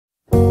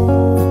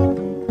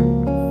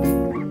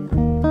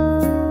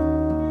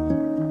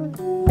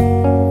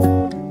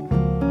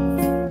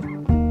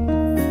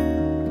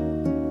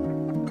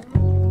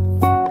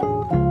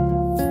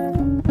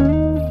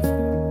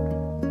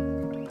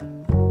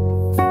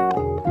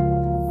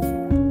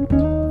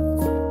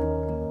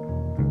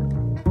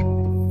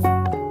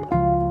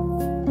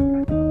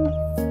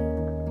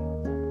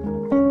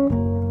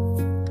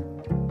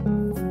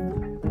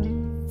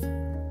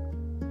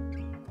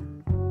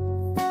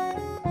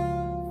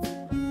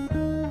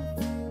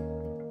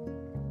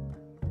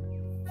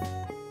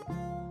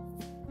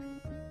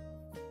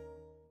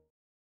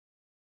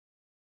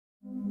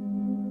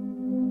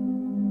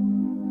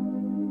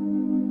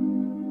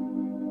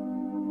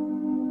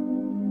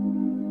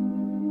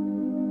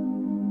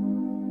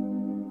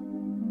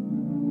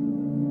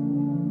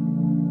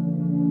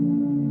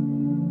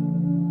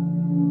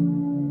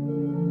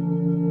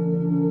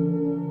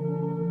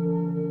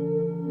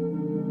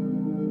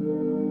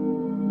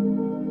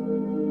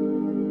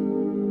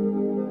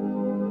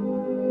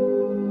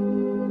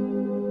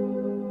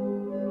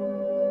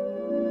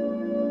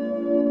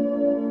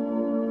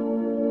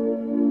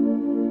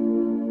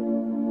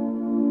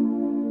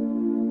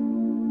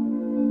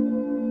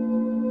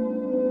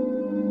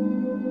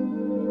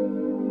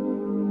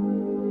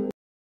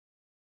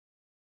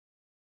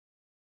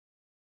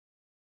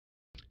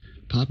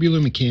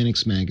Popular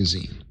Mechanics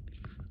Magazine,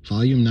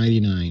 Volume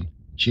 99,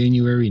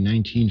 January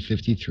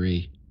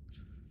 1953,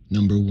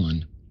 Number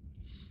 1.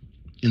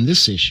 In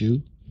this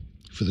issue,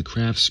 for the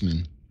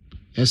Craftsman,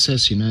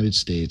 SS United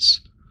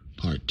States,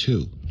 Part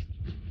 2.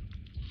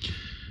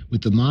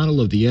 With the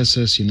model of the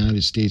SS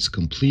United States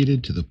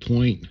completed to the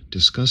point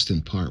discussed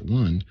in Part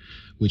 1,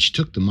 which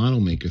took the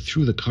model maker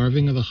through the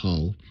carving of the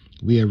hull,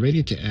 we are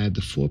ready to add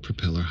the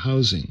four-propeller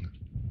housing.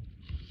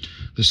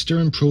 The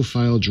stern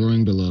profile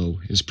drawing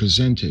below is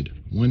presented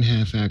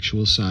 1/2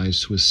 actual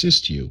size to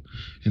assist you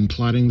in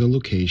plotting the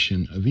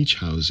location of each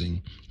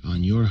housing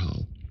on your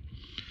hull.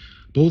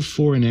 Both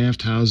fore and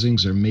aft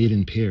housings are made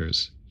in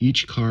pairs,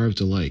 each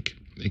carved alike,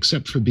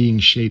 except for being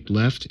shaped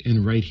left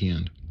and right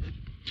hand.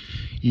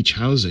 Each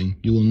housing,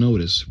 you will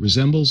notice,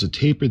 resembles a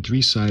tapered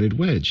three-sided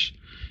wedge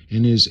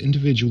and is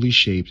individually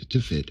shaped to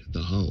fit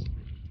the hull.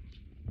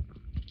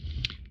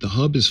 The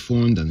hub is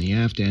formed on the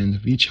aft end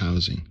of each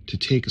housing to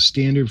take a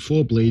standard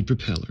four-blade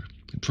propeller,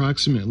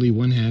 approximately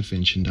 1/2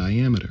 inch in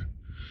diameter.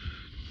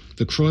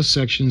 The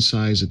cross-section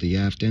size at the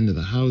aft end of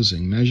the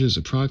housing measures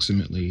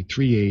approximately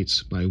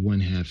 3/8 by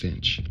 1/2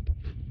 inch.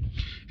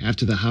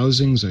 After the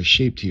housings are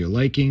shaped to your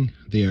liking,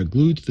 they are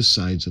glued to the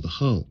sides of the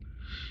hull,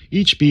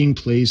 each being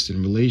placed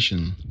in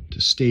relation to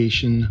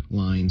station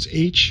lines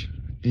H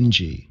and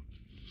G.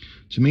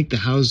 To make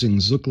the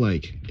housings look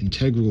like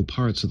integral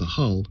parts of the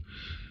hull,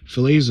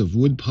 fillets of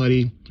wood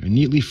putty are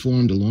neatly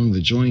formed along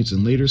the joints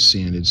and later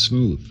sanded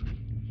smooth.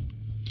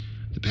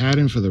 The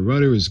pattern for the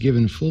rudder is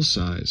given full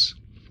size,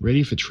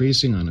 ready for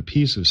tracing on a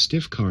piece of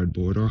stiff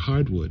cardboard or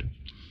hardwood.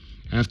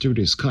 After it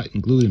is cut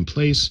and glued in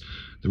place,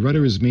 the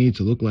rudder is made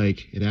to look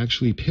like it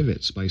actually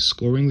pivots by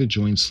scoring the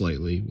joint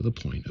slightly with the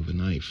point of a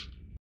knife.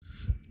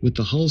 With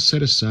the hull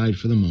set aside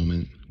for the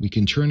moment, we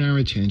can turn our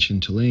attention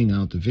to laying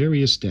out the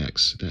various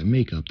decks that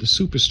make up the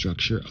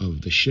superstructure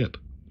of the ship.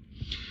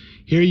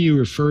 Here you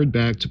referred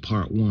back to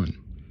Part 1,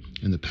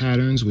 and the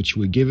patterns which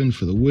were given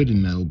for the wood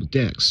and metal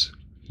decks.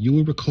 You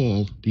will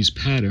recall these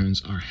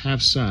patterns are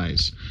half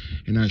size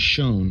and are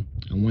shown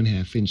on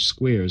 1/2 inch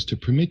squares to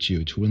permit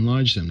you to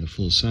enlarge them to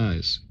full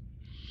size.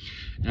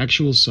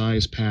 Actual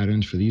size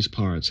patterns for these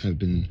parts have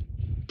been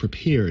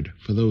prepared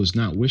for those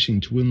not wishing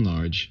to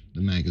enlarge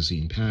the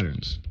magazine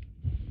patterns.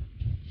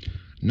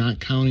 Not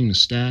counting the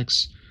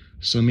stacks,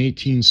 some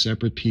 18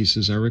 separate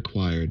pieces are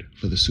required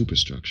for the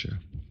superstructure.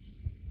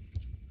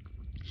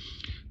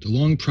 The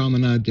long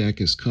promenade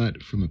deck is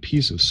cut from a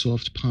piece of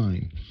soft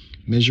pine,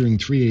 measuring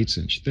 3/8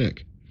 inch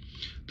thick.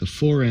 The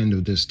fore end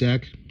of this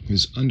deck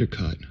is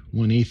undercut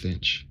 1/8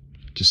 inch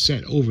to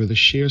set over the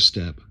shear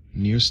step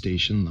near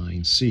station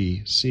line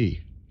C.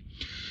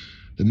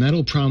 The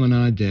metal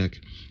promenade deck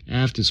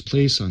aft is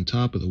placed on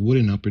top of the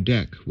wooden upper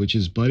deck, which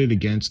is butted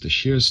against the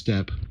shear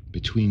step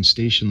between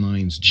station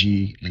lines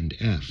G and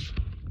F.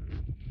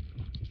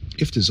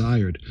 If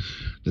desired,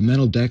 the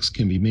metal decks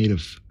can be made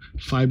of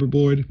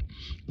fiberboard,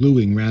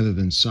 gluing rather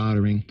than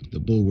soldering the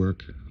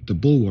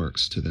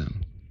bulwarks to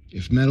them.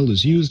 If metal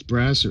is used,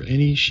 brass or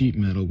any sheet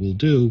metal will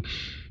do,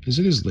 as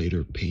it is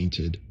later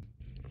painted.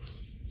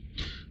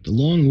 The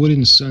long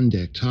wooden sun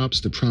deck tops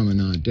the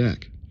promenade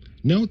deck.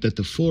 Note that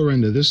the fore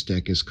end of this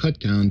deck is cut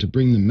down to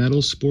bring the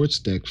metal sports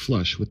deck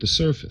flush with the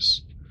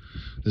surface.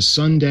 The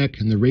sun deck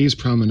and the raised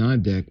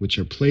promenade deck, which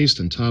are placed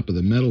on top of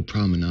the metal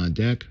promenade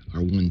deck,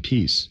 are one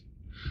piece.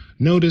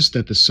 Notice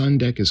that the sun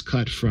deck is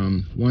cut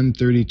from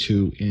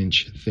 132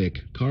 inch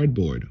thick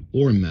cardboard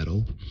or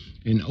metal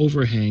and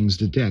overhangs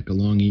the deck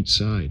along each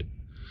side.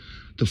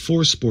 The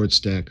fore sports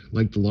deck,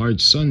 like the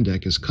large sun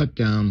deck, is cut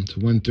down to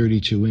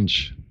 132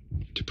 inch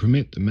to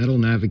permit the metal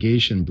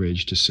navigation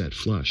bridge to set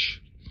flush.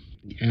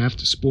 The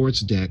aft sports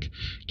deck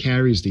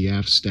carries the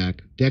aft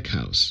stack deck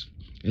house,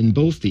 and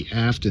both the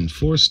aft and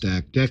fore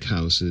stack deck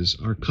houses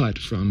are cut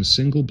from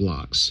single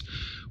blocks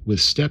with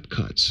step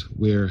cuts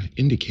where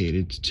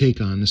indicated to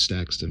take on the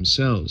stacks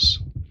themselves.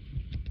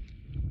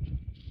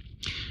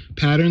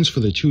 Patterns for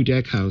the two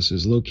deck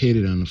houses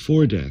located on the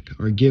foredeck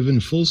are given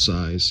full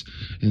size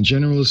and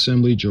general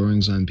assembly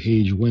drawings on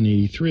page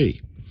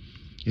 183.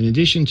 In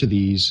addition to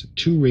these,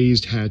 two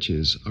raised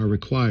hatches are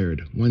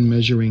required, one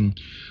measuring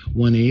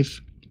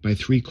 1/8 by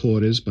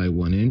 3/4 by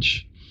 1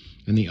 inch,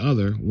 and the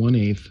other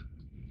 1/8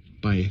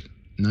 by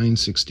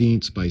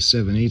 9/16 by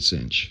 7/8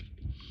 inch.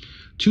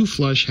 Two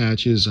flush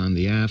hatches on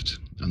the aft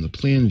on the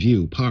plan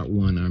view, Part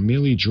 1, are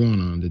merely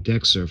drawn on the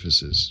deck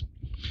surfaces.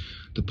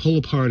 The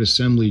pull-apart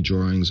assembly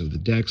drawings of the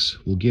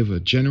decks will give a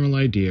general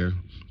idea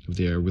of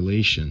their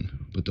relation,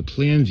 but the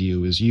plan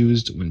view is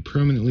used when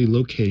permanently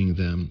locating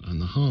them on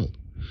the hull.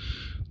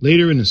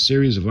 Later in a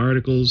series of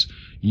articles,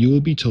 you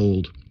will be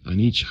told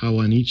how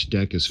on each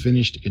deck is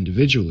finished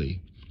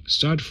individually.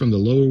 Start from the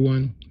lower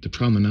one, the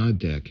promenade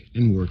deck,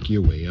 and work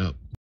your way up.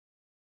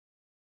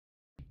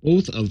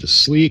 Both of the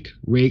sleek,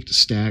 raked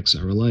stacks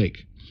are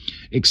alike,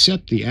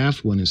 except the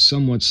aft one is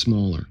somewhat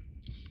smaller.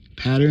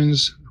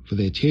 Patterns for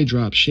their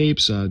teardrop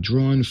shapes are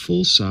drawn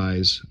full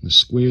size in the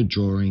square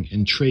drawing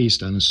and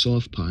traced on a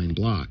soft pine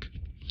block.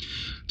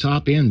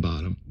 Top and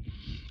bottom,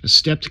 A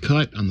stepped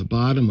cut on the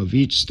bottom of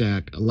each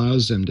stack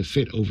allows them to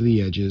fit over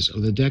the edges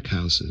of the deck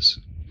houses.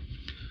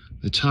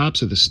 The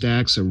tops of the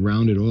stacks are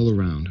rounded all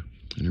around,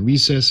 and a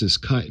recess is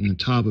cut in the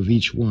top of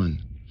each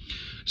one.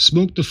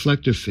 Smoke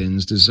deflector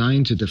fins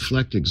designed to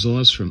deflect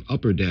exhaust from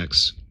upper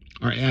decks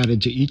are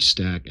added to each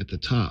stack at the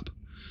top.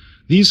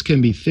 These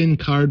can be thin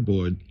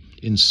cardboard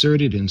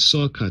inserted in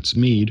saw cuts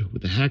made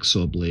with a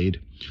hacksaw blade,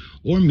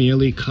 or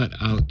merely cut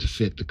out to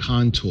fit the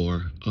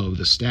contour of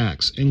the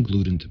stacks and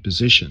glued into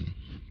position.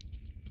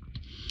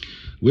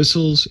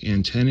 Whistles,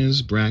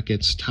 antennas,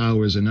 brackets,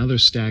 towers, and other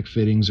stack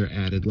fittings are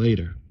added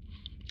later.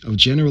 Of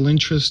general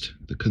interest,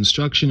 the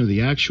construction of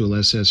the actual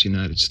SS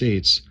United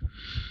States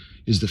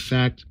is the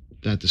fact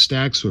that the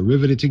stacks were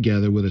riveted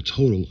together with a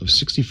total of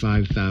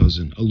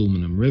 65,000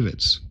 aluminum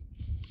rivets.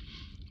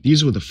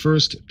 These were the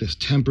first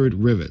tempered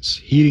rivets,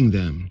 heating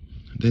them,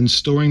 then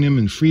storing them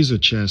in freezer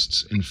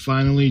chests, and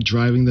finally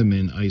driving them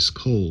in ice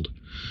cold,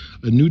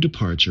 a new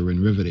departure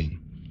in riveting.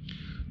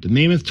 The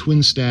Mammoth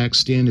twin stacks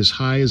stand as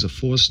high as a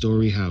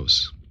 4-story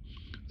house,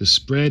 the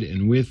spread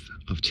and width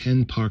of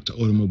 10 parked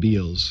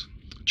automobiles.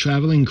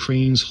 Traveling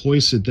cranes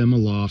hoisted them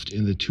aloft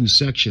in the two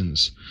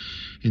sections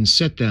and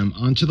set them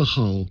onto the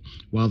hull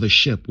while the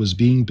ship was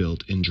being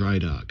built in dry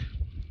dock.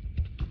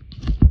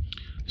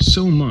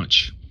 So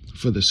much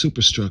for the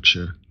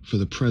superstructure for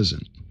the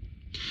present.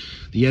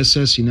 The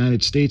SS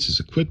United States is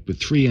equipped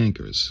with 3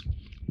 anchors,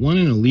 one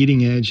in a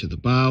leading edge of the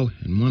bow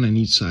and one on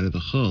each side of the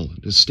hull,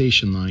 the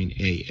station line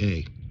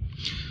AA.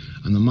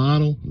 On the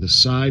model, the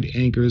side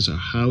anchors are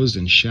housed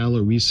in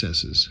shallow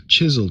recesses,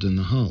 chiseled in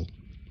the hull.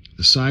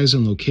 The size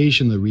and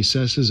location of the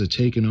recesses are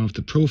taken off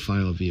the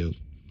profile view.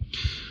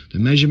 The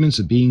measurements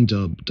are being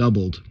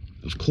doubled,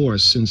 of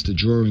course, since the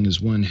drawing is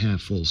 1/2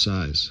 full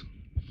size.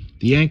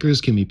 The anchors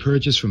can be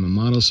purchased from a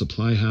model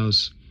supply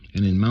house,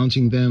 and in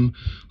mounting them,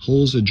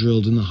 holes are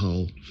drilled in the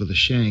hull for the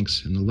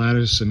shanks and the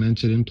latter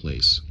cemented in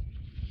place.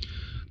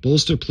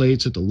 Bolster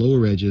plates at the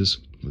lower edges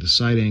of the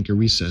side anchor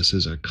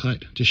recesses are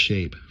cut to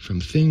shape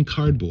from thin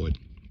cardboard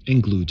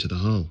and glued to the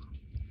hull.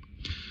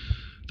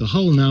 The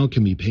hull now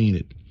can be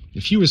painted.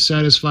 If you are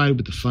satisfied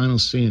with the final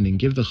sanding,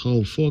 give the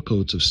hull 4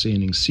 coats of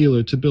sanding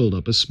sealer to build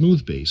up a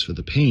smooth base for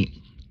the paint.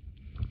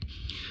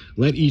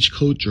 Let each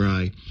coat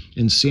dry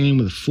and sand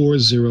with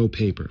 4-0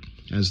 paper.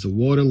 As the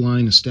water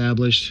line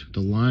established,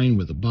 the line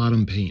where the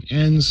bottom paint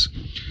ends,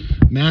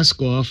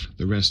 mask off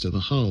the rest of the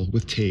hull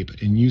with tape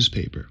and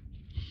newspaper.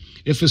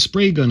 If a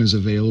spray gun is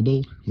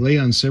available, lay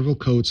on several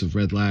coats of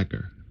red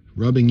lacquer,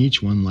 rubbing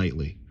each one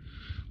lightly.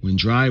 When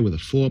dry, with a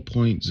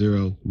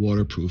 4.0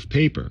 waterproof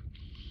paper.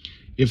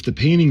 If the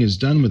painting is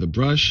done with a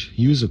brush,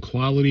 use a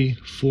quality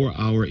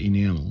 4-hour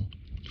enamel.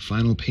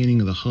 Final painting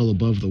of the hull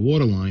above the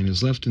waterline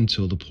is left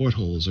until the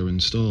portholes are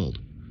installed.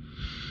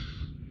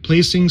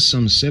 Placing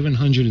some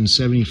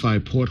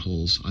 775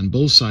 portholes on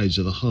both sides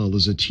of the hull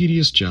is a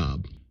tedious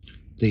job.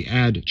 They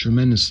add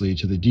tremendously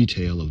to the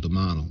detail of the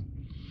model.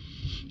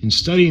 In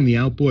studying the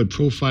outboard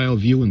profile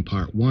view in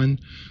Part 1,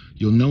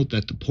 you'll note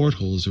that the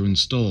portholes are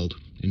installed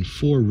in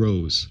 4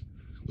 rows,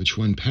 which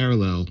run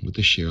parallel with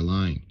the shear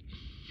line.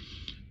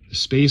 The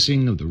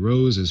spacing of the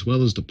rows as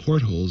well as the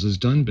portholes is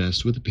done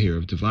best with a pair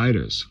of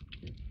dividers.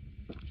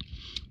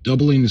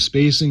 Doubling the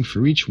spacing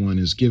for each one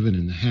is given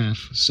in the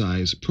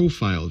half-size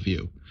profile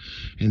view,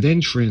 and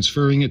then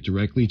transferring it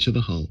directly to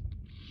the hull.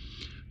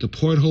 The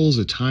portholes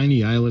are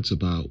tiny eyelets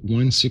about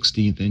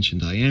 1/16 inch in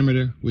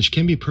diameter, which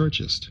can be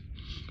purchased.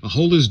 A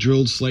hole is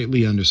drilled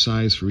slightly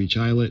undersized for each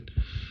eyelet,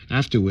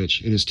 after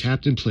which it is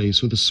tapped in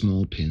place with a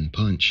small pin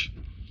punch.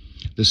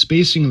 The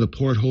spacing of the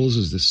portholes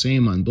is the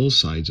same on both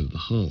sides of the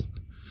hull.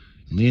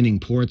 Landing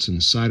ports in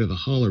the side of the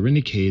hull are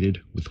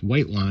indicated with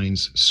white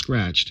lines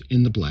scratched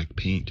in the black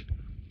paint.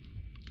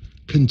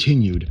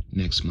 Continued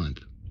next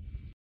month.